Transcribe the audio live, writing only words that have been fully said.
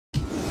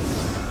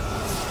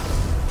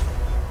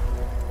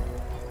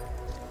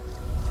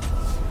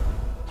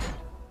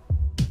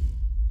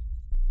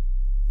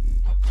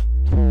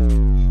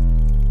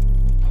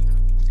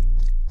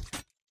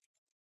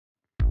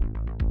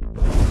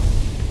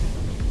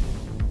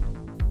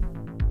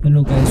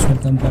Hello guys,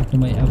 welcome back to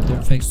my After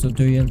Effects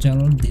tutorial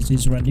channel. This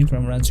is Rhandz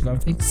from Rhandz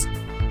Graphix,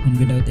 and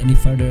without any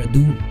further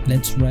ado,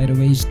 let's right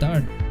away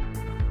start.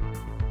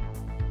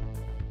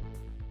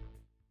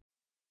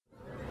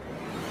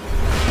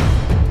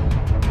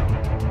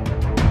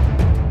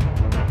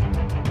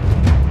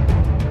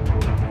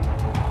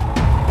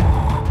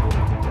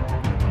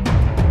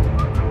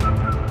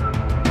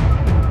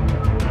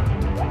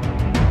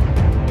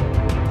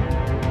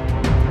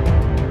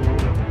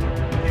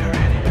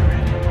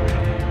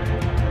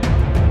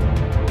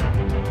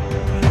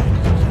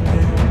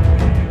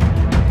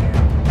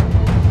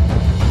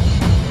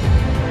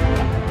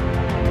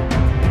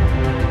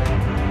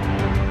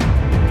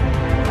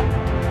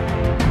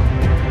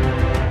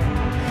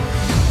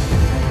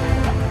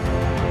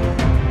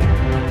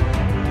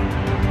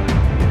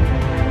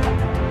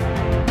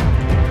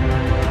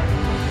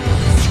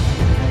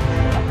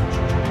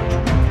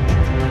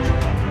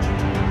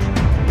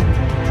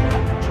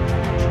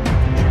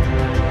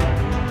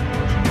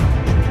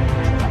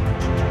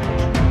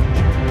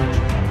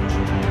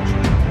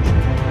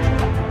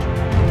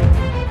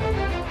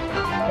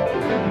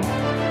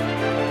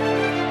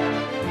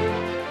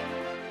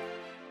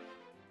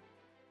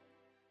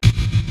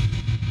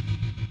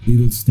 We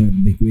will start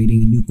by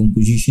creating a new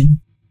composition,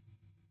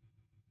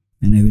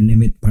 and I will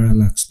name it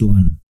Parallax to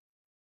 1.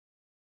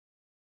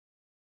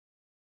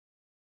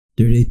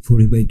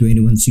 3840 by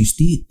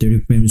 2160,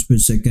 30 frames per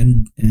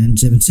second, and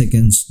 7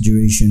 seconds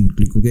duration.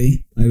 Click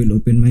OK. I will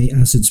open my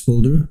assets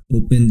folder,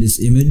 open this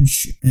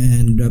image,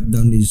 and drop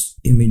down this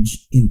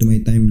image into my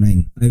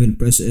timeline. I will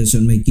press S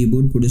on my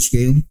keyboard for the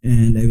scale,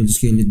 and I will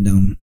scale it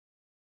down.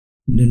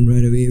 Then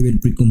right away I will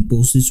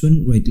pre-compose this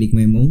one. Right click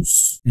my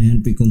mouse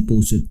and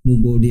pre-compose it.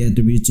 Move all the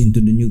attributes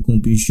into the new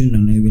composition,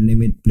 and I will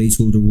name it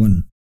placeholder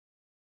 1.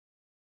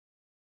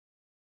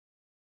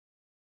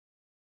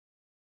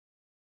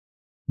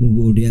 Move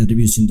all the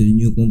attributes into the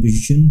new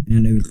composition,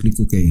 and I will click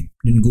OK.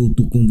 Then go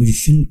to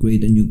composition,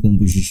 create a new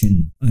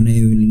composition, and I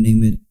will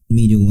name it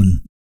media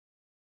 1.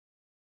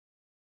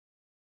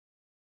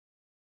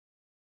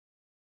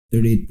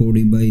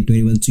 3840 by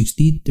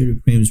 2160, 30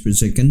 frames per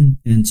second,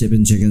 and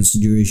 7 seconds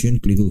duration.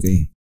 Click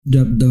OK.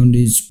 Drop down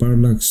this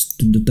parallax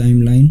to the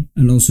timeline,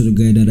 and also the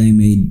guide that I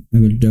made. I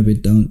will drop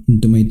it down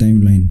into my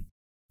timeline.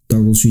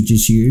 Toggle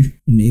switches here.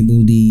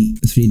 Enable the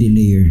 3D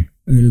layer.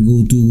 I will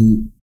go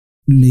to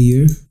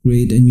layer,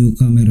 create a new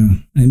camera.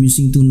 I'm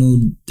using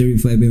 2-node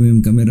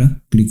 35mm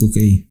camera. Click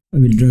OK. I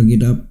will drag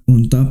it up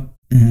on top,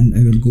 and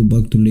I will go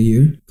back to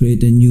layer,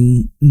 create a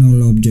new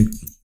null object.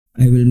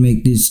 I will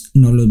make this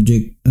null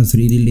object a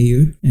 3D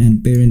layer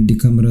and parent the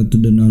camera to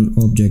the null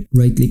object.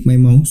 Right click my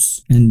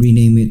mouse and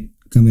rename it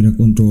camera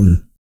control.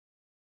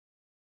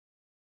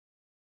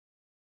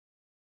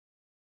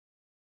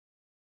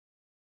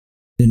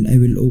 Then I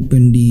will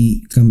open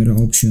the camera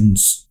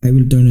options. I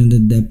will turn on the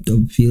depth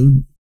of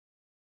field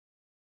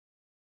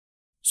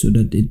so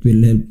that it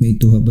will help me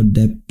to have a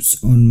depth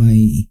on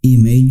my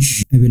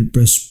image. I will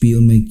press P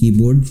on my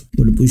keyboard.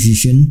 For the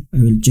position, I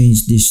will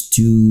change this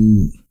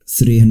to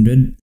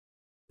 300.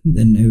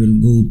 Then I will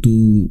go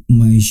to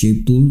my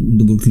shape tool,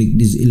 double click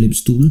this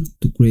ellipse tool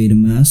to create a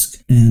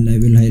mask, and I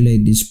will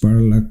highlight this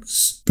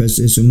parallax, press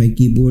S on my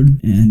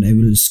keyboard, and I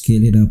will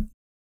scale it up.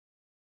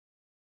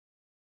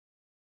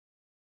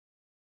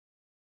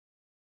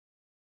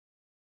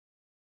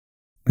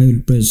 I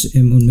will press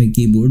M on my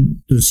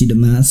keyboard to see the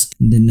mask,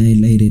 then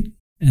highlight it,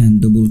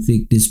 and double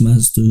click this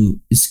mask to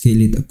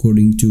scale it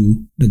according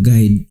to the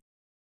guide.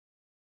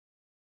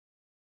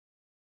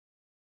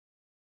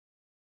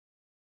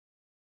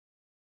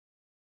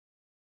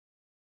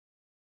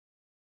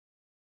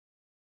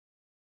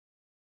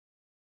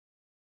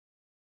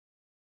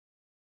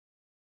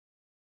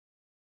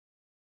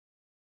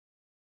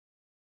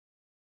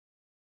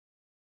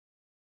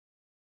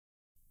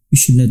 We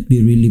should not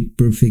be really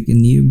perfect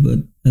in here,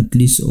 but at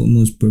least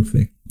almost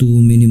perfect. To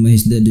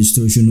minimize the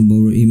distortion of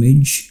our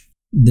image,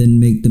 then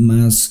make the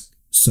mask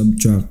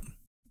subtract.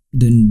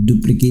 Then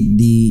duplicate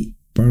the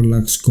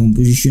parallax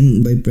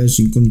composition by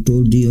pressing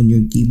Ctrl D on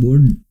your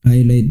keyboard.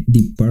 Highlight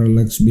the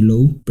parallax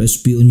below. Press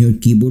P on your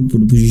keyboard for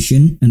the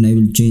position, and I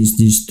will change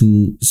this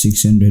to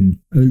 600.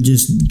 I will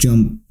just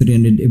jump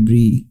 300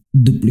 every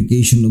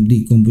duplication of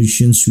the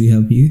compositions we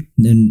have here.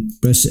 Then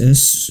press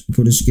S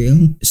for the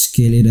scale.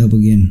 Scale it up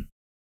again.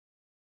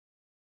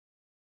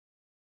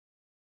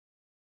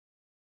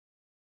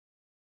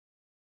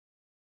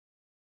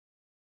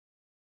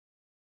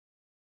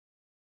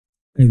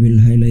 I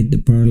will highlight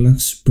the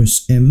parallax,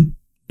 press M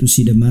to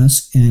see the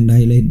mask and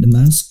highlight the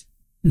mask,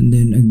 and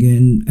then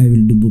again I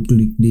will double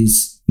click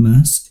this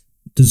mask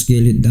to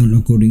scale it down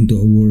according to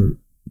our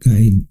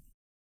guide.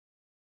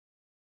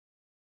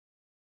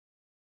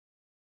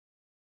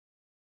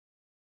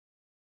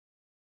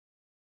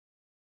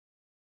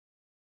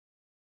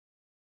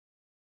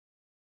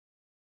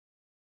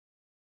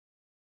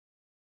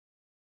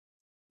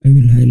 I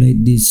will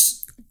highlight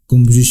this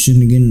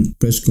composition again,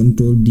 press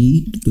Ctrl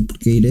D to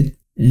duplicate it,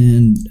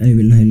 and I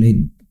will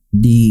highlight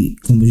the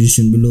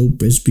composition below,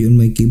 press P on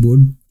my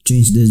keyboard,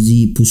 change the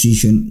Z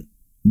position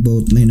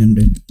about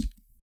 900.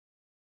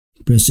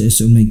 Press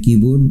S on my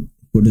keyboard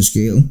for the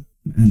scale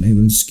and I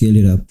will scale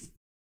it up.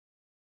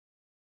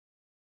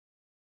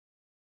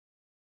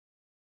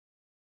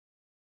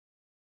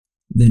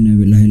 Then I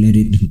will highlight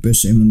it and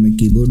press M on my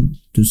keyboard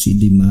to see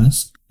the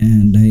mask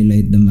and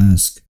highlight the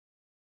mask.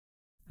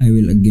 I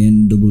will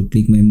again double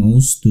click my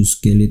mouse to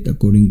scale it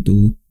according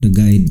to the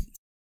guide.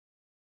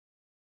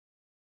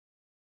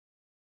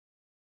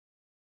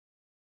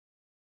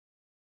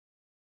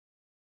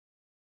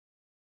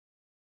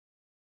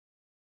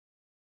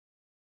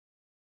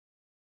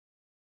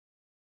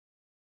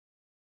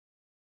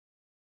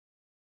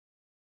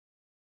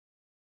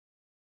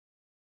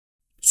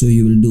 So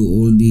you will do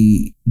all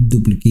the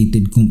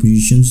duplicated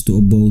compositions to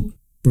about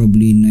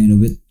probably 9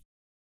 of it.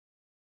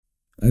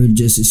 I will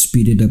just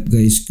speed it up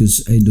guys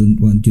because I don't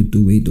want you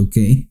to wait,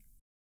 okay?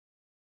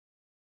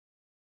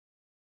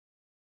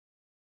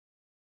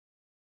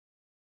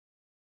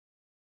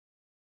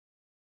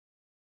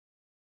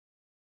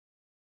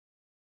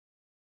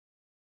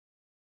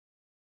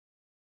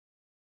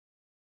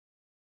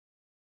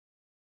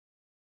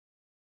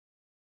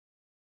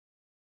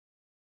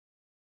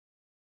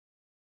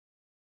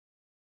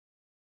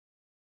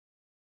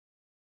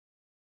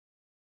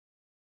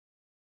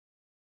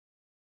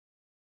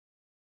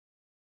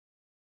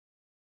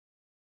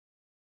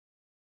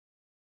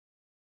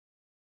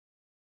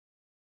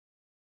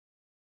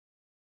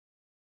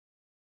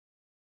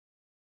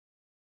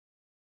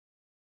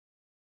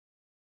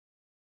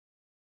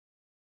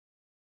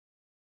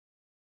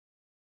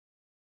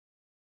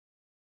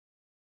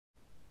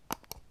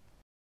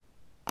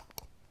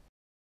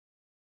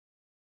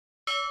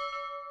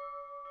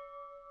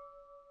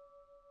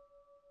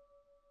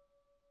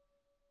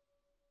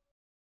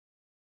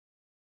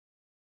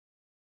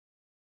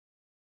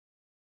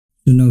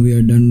 So now we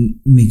are done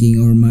making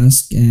our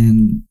mask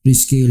and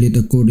rescale it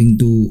according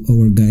to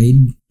our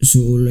guide.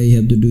 So all I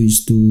have to do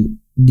is to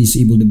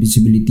disable the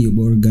visibility of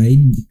our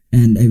guide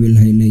and I will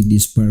highlight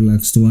this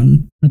parallax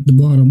one at the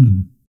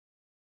bottom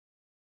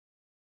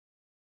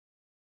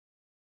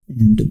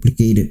and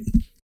duplicate it.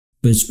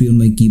 Press P on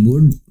my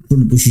keyboard for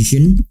the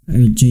position. I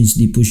will change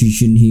the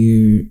position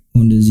here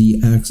on the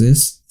Z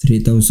axis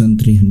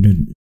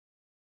 3300.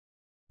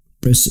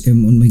 Press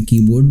M on my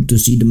keyboard to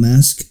see the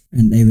mask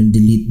and I will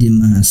delete the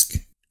mask.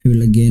 I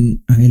will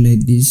again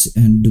highlight this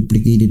and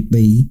duplicate it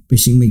by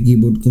pressing my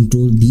keyboard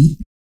Ctrl D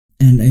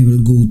and I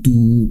will go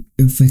to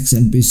Effects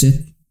and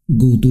Preset,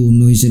 go to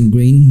Noise and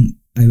Grain.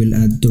 I will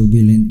add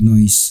turbulent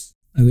noise.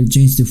 I will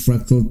change the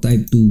fractal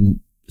type to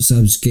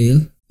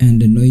subscale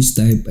and the noise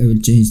type I will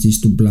change this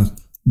to black.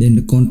 Then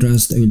the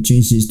contrast I will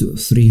change this to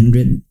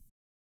 300.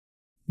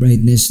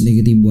 Brightness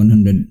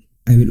 -100.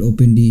 I will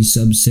open the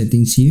sub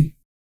settings here.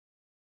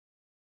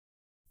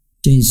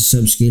 Change the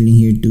subscaling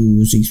here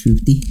to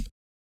 650.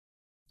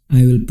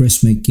 I will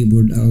press my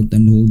keyboard Alt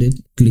and hold it.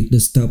 Click the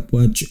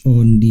stopwatch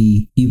on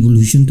the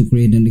evolution to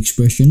create an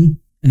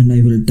expression and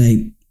I will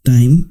type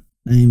time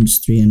times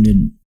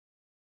 300.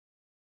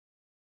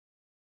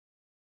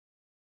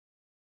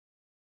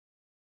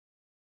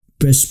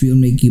 Press P on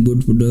my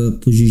keyboard for the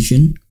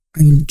position.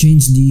 I will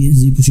change the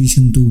Z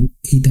position to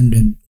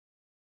 800.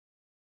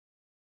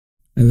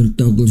 I will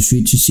toggle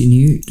switches in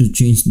here to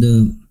change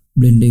the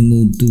blending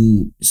mode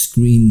to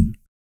screen.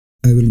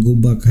 I will go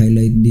back,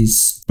 highlight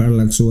this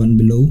parallax one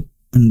below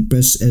and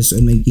press S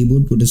on my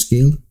keyboard for the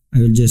scale. I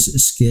will just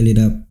scale it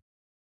up.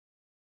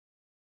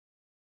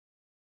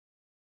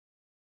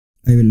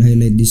 I will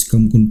highlight this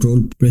cam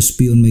control, press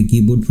P on my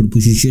keyboard for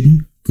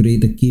position,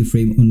 create a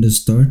keyframe on the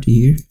start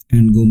here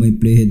and go my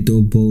playhead to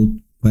about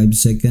 5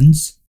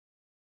 seconds.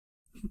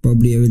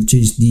 Probably I will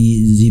change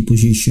the Z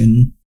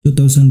position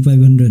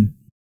 2500.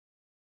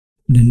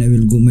 Then I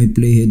will go my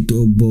playhead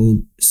to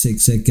about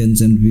 6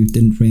 seconds and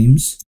 15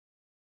 frames.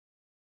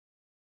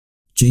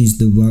 Change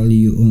the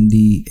value on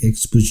the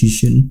X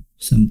position,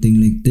 something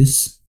like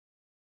this.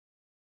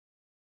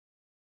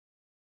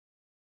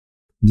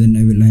 Then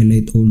I will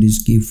highlight all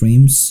these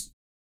keyframes.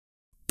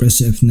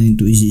 Press F9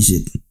 to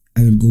exit.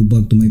 I will go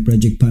back to my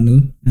project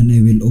panel and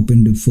I will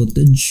open the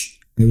footage.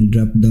 I will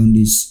drop down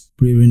this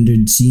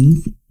pre-rendered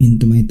scene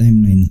into my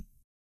timeline.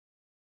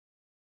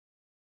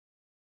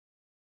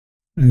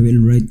 I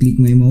will right click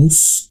my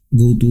mouse,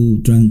 go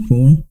to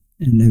transform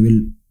and I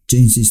will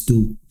change this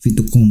to fit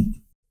to comp.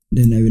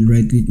 Then I will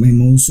right click my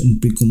mouse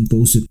and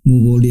pre-compose it.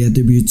 Move all the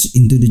attributes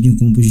into the new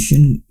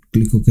composition,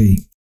 click OK.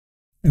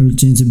 I will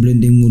change the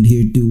blending mode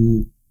here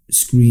to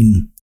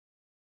screen.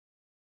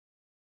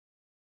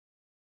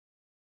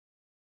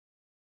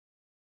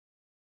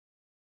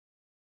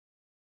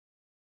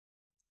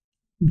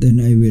 Then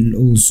I will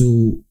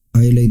also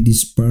highlight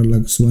this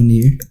parallax one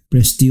here.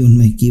 Press T on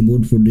my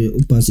keyboard for the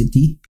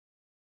opacity.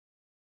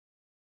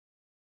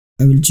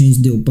 I will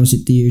change the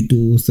opacity here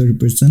to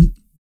 30%.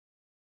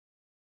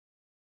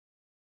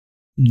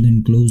 And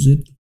then close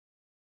it.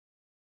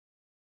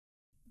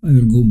 I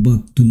will go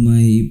back to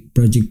my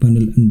project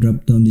panel and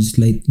drop down this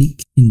light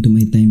leak into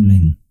my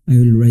timeline. I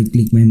will right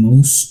click my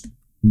mouse,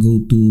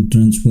 go to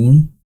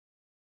transform.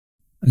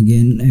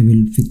 Again, I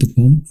will fit to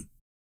comp.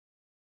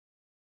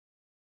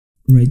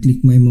 Right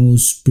click my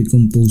mouse,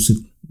 pre-compose it.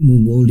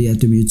 Move all the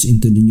attributes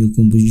into the new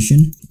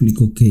composition.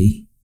 Click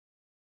OK.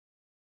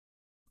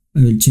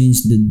 I will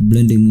change the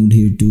blending mode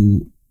here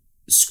to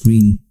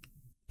screen.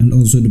 And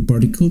also the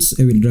particles,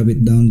 I will drop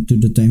it down to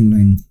the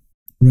timeline.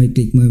 Right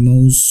click my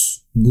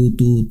mouse, go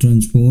to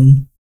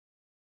transform,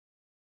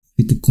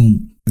 with the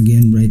comp.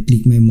 Again, right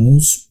click my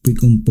mouse,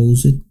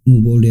 pre-compose it,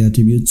 move all the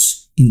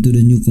attributes into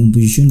the new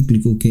composition,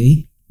 click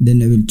OK.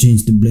 Then I will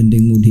change the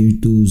blending mode here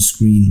to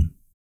screen.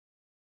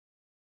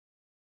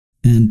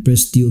 And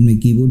press T on my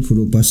keyboard for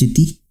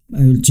opacity.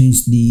 I will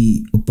change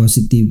the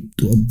opacity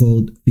to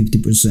about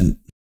 50%.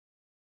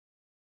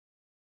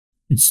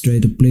 Let's try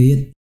to play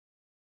it.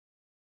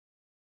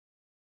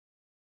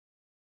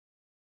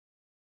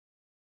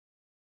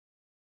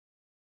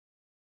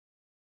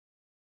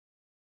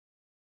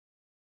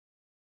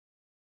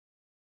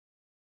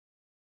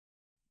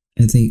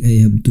 I think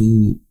I have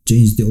to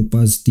change the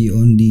opacity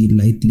on the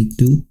light click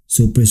too.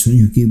 So press on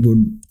your keyboard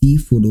T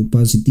for the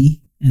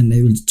opacity, and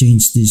I will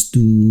change this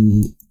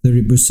to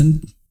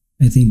 30%.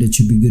 I think that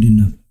should be good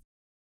enough.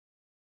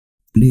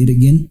 Play it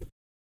again.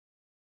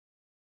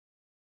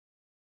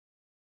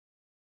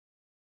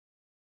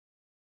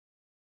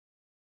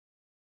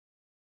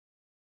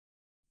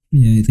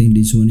 Yeah, I think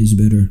this one is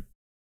better.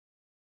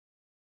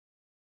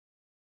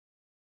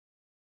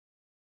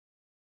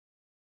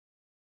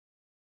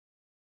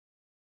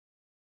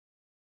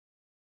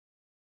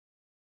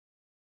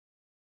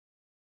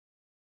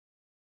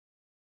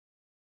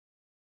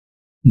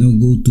 Now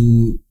go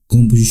to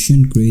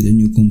composition, create a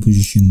new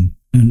composition,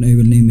 and I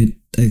will name it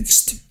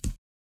text.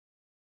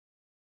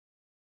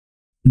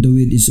 The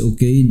width is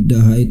okay,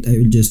 the height I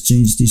will just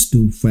change this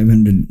to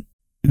 500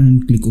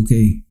 and click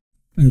OK.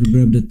 I will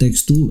grab the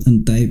text tool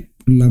and type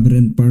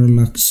Labyrinth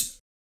Parallax.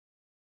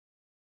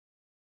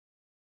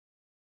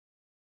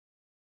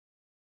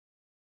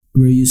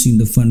 We're using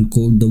the font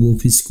called the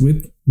Wolfie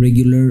script,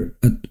 regular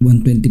at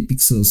 120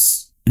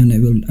 pixels, and I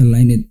will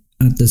align it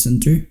at the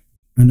center.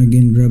 And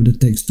again, grab the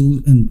text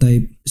tool and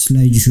type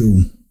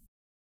Slideshow.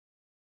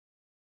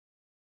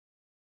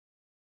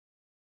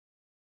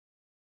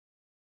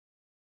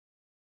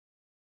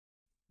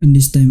 And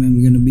this time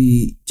I'm gonna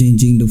be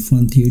changing the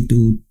font here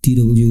to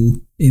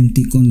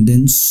TWMT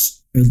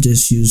condense. I'll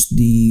just use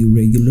the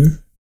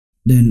regular.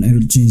 Then I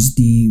will change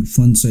the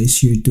font size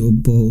here to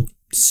about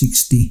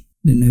 60.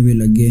 Then I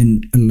will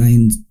again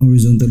align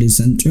horizontally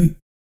center.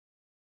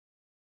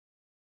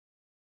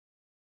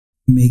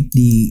 Make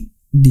the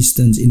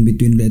distance in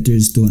between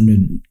letters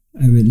 200.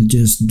 I will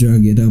just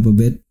drag it up a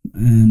bit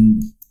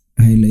and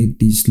highlight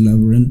this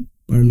Labyrinth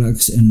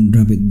Parallax and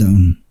drop it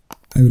down.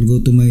 I will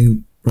go to my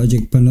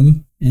project panel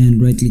and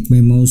right click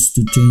my mouse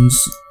to change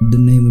the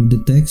name of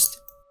the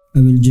text. I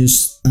will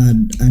just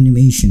add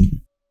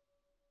animation.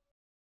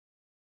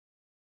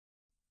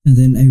 And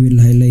then I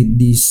will highlight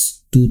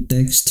these two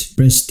text,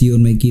 press T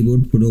on my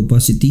keyboard for the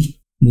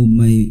opacity, move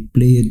my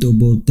player to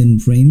about 10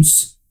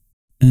 frames,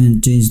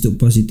 and change the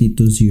opacity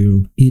to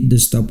 0. Hit the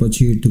stopwatch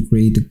here to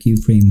create a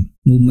keyframe.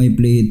 Move my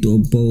player to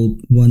about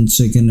 1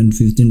 second and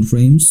 15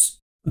 frames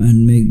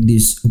and make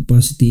this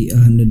opacity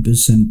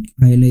 100%.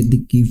 Highlight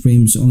the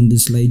keyframes on the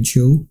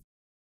slideshow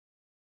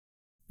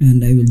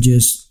and I will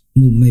just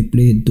move my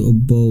player to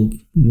about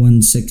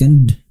 1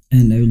 second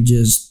and I will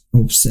just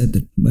offset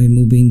it by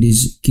moving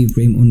this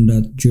keyframe on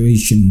that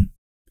duration.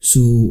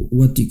 So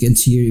what you can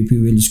see here, if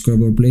you will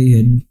scrub our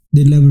playhead,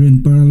 the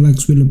Labyrinth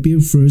Parallax will appear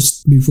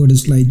first before the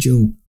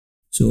slideshow.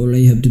 So all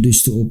I have to do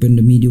is to open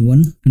the media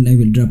one and I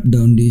will drop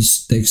down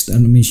this text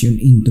animation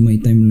into my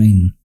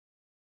timeline.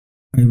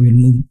 I will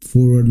move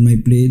forward my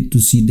plate to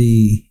see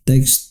the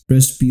text.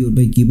 Press P on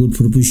my keyboard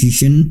for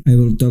position. I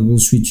will toggle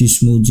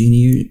switches modes in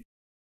here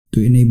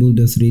to enable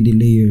the 3D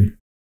layer.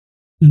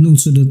 And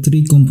also the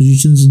 3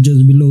 compositions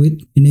just below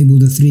it, enable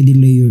the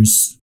 3D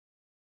layers.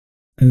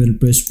 I will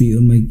press P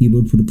on my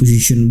keyboard for the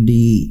position of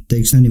the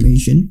text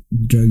animation,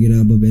 drag it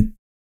up a bit.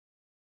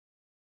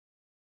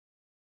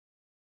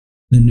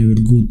 Then I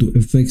will go to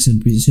effects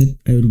and preset.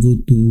 I will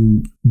go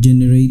to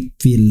generate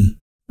fill.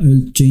 I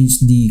will change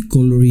the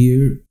color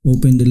here,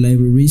 open the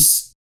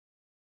libraries,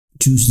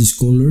 choose this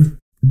color,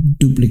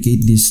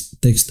 duplicate this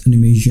text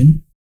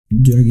animation,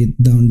 drag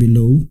it down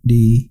below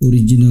the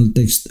original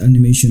text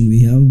animation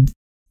we have.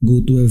 Go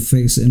to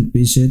effects and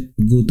preset,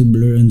 go to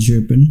blur and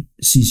sharpen,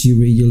 CC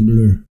radial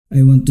blur.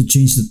 I want to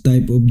change the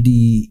type of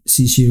the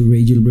CC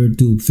radial blur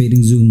to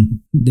fading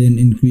zoom, then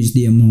increase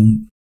the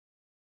amount.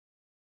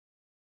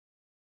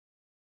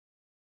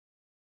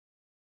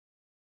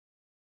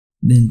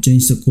 Then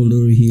change the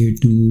color here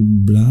to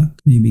black,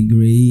 maybe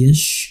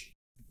grayish.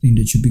 I think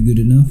that should be good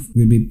enough.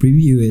 We'll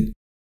preview it.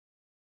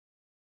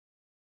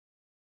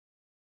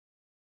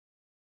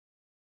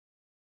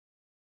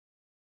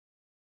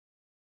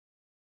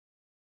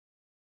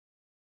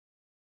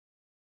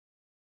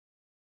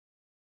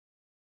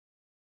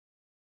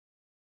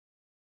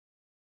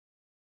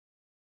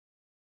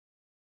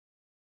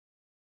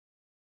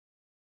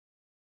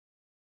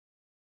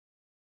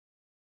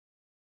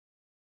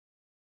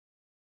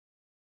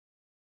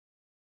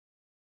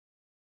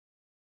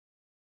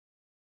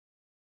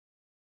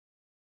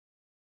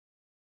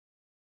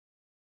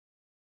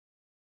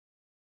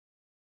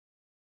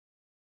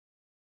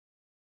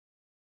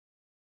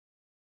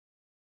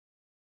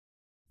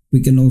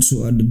 We can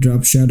also add a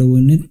drop shadow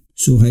in it.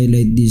 So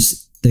highlight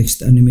this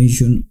text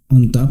animation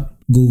on top,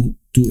 go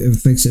to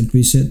effects and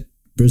preset,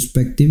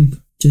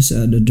 perspective, just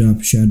add a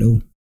drop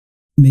shadow.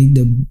 Make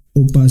the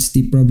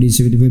opacity probably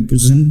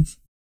 75%,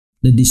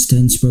 the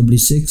distance probably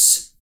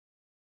 6,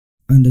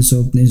 and the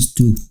softness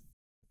 2.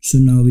 So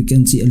now we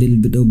can see a little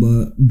bit of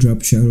a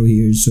drop shadow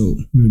here, so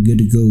we're good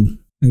to go.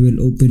 I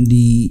will open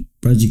the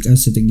project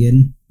asset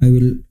again. I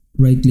will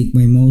right click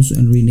my mouse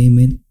and rename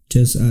it,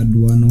 just add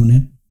one on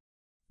it.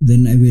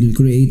 Then I will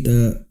create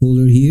a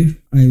folder here.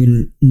 I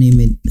will name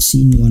it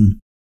scene 1.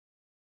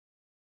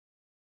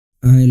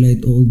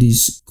 Highlight all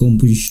these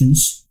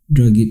compositions,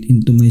 drag it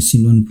into my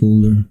scene 1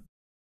 folder.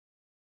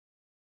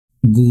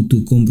 Go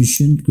to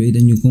composition, create a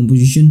new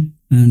composition,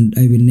 and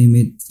I will name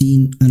it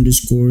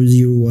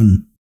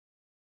scene_01.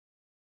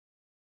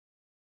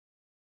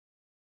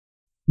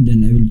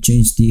 Then I will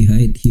change the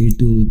height here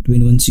to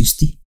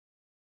 2160,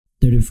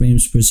 30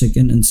 frames per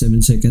second and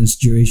 7 seconds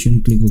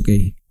duration. Click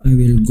OK. I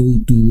will go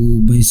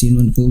to my scene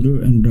 1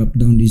 folder and drop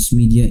down this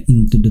media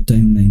into the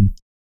timeline.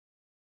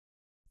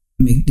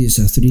 Make this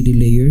a 3D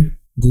layer.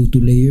 Go to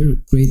layer,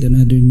 create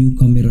another new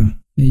camera.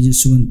 I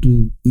just want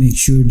to make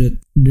sure that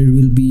there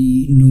will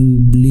be no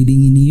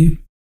bleeding in here.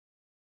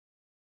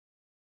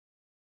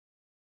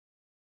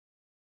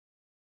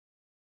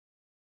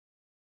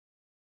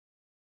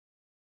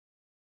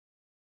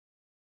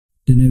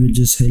 Then I will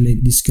just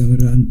highlight this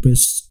camera and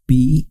press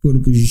P for the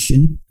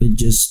position. I'll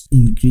just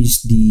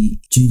change the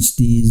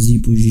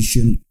Z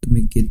position to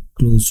make it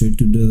closer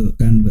to the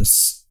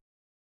canvas.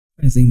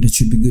 I think that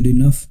should be good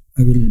enough.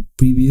 I will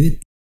preview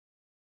it.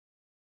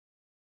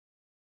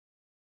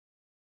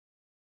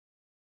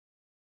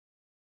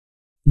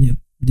 Yep,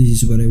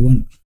 this is what I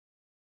want.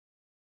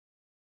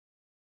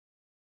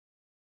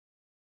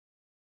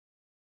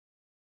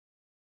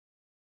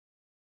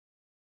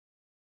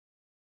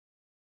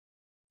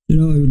 So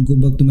now I will go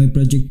back to my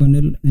project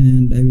panel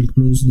and I will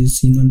close this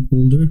scene 1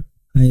 folder,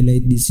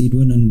 highlight this scene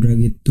 1 and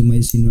drag it to my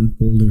scene 1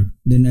 folder.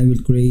 Then I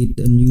will create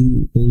a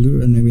new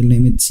folder and I will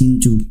name it scene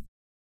 2.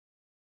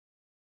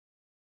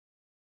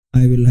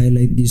 I will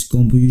highlight these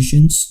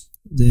compositions,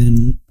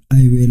 then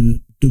I will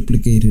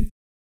duplicate it.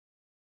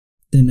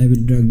 Then I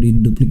will drag the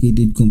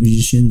duplicated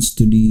compositions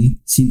to the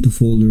scene 2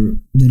 folder,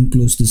 then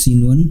close the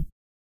scene 1.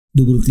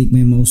 Double click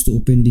my mouse to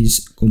open these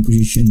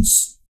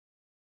compositions.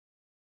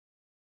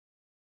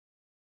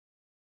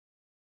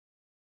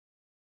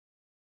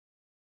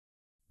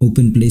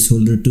 Open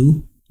placeholder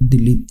 2,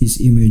 delete this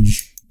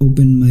image.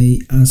 Open my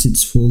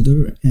assets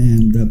folder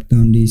and drop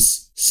down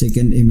this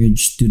second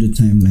image to the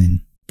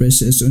timeline.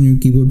 Press S on your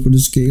keyboard for the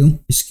scale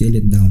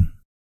it down.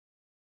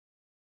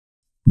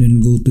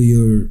 Then go to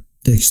your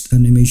text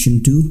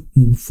animation 2,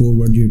 move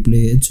forward your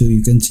playhead so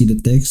you can see the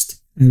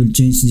text. I will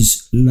change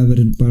this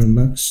Labyrinth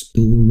Parallax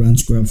to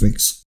Rhandz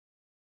Graphix.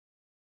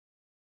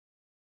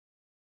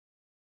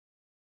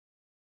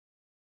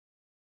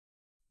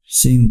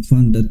 Same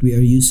font that we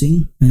are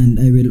using, and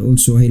I will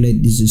also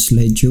highlight this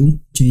slideshow,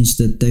 change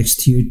the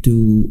text here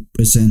to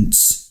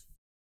presents.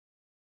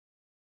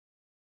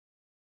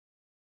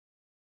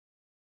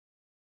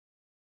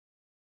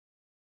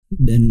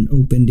 Then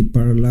open the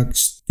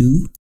Parallax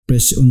 2,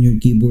 press on your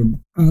keyboard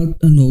Alt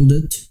and hold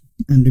it,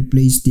 and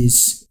replace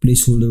this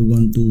placeholder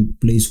 1 to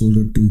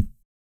placeholder 2.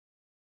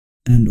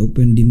 And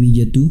open the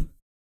media 2,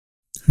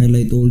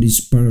 highlight all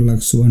these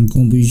Parallax 1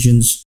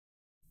 compositions,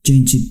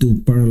 change it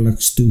to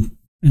Parallax 2.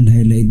 And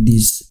highlight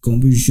this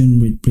composition,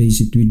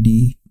 replace it with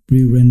the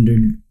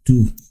pre-rendered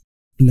 2.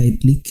 Right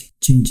click,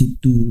 change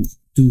it to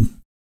 2.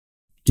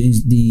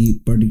 Change the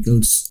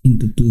particles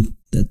into 2.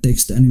 The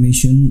text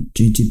animation,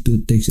 change it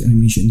to text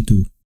animation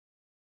 2.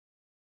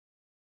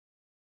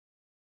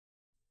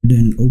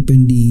 Then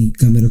open the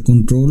camera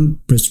control,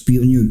 press P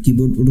on your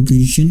keyboard for the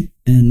position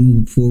and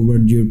move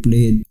forward your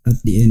playhead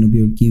at the end of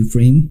your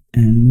keyframe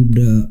and move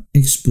the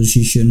X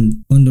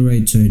position on the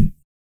right side.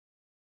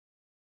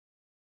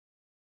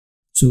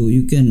 So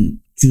you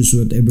can choose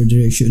whatever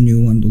direction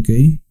you want,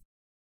 okay?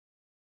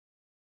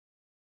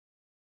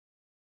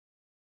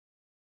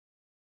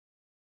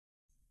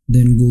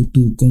 Then go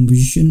to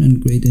composition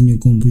and create a new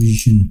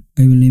composition.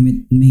 I will name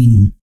it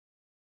main.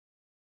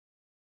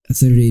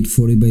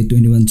 3840 by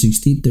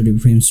 2160, 30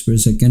 frames per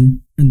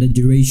second. And the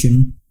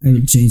duration, I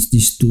will change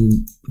this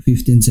to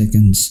 15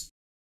 seconds.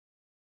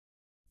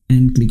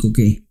 And click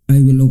OK.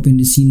 I will open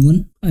the scene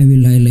 1. I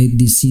will highlight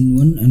this scene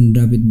 1 and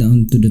drop it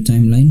down to the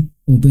timeline.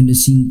 Open the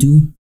scene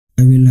 2.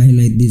 I will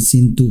highlight this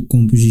scene 2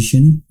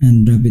 composition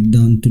and drop it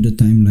down to the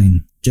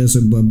timeline, just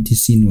above the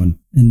scene 1.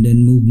 And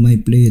then move my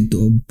playhead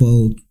to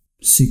about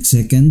 6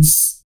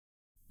 seconds.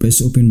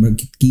 Press open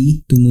bracket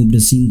key to move the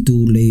scene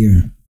 2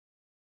 layer.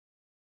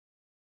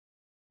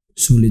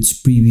 So let's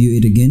preview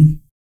it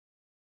again.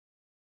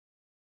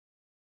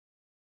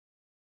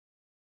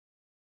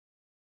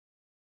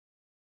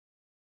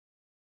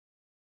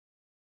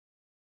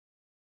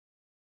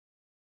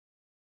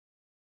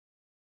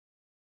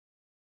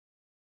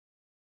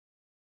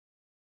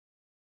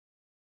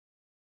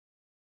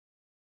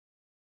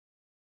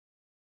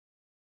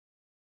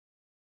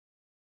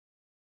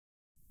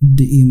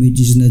 the image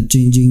is not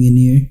changing in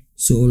here.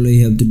 So all I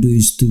have to do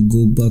is to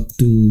go back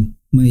to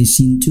my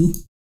scene 2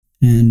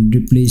 and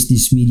replace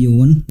this media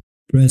 1.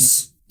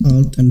 Press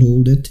Alt and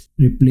hold it.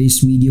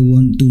 Replace media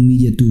 1 to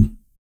media 2.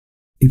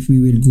 If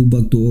we will go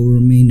back to our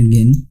main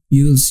again,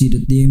 you will see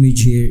that the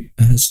image here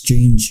has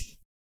changed.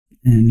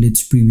 And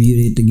let's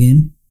preview it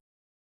again.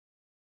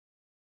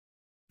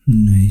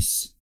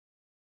 Nice.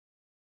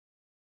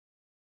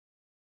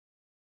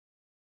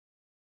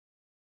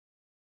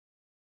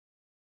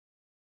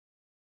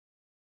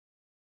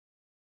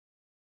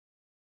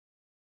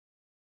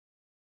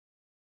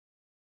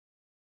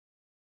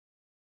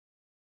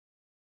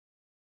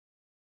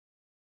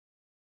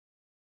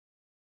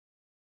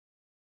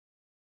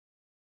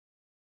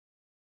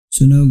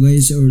 So now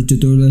guys, our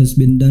tutorial has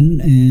been done,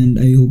 and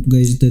I hope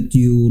guys that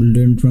you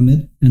learned from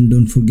it. And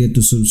don't forget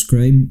to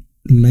subscribe,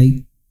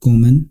 like,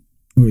 comment,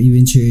 or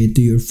even share it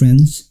to your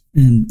friends,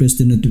 and press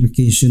the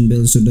notification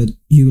bell so that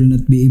you will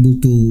not be able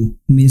to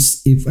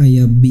miss if I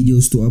have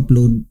videos to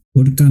upload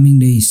for the coming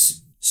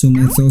days. So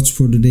my thoughts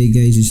for the day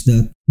guys is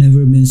that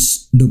never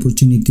miss the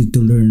opportunity to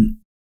learn.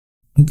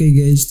 Okay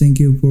guys, thank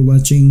you for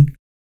watching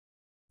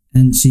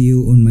and see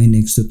you on my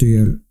next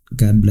tutorial.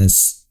 God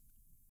bless.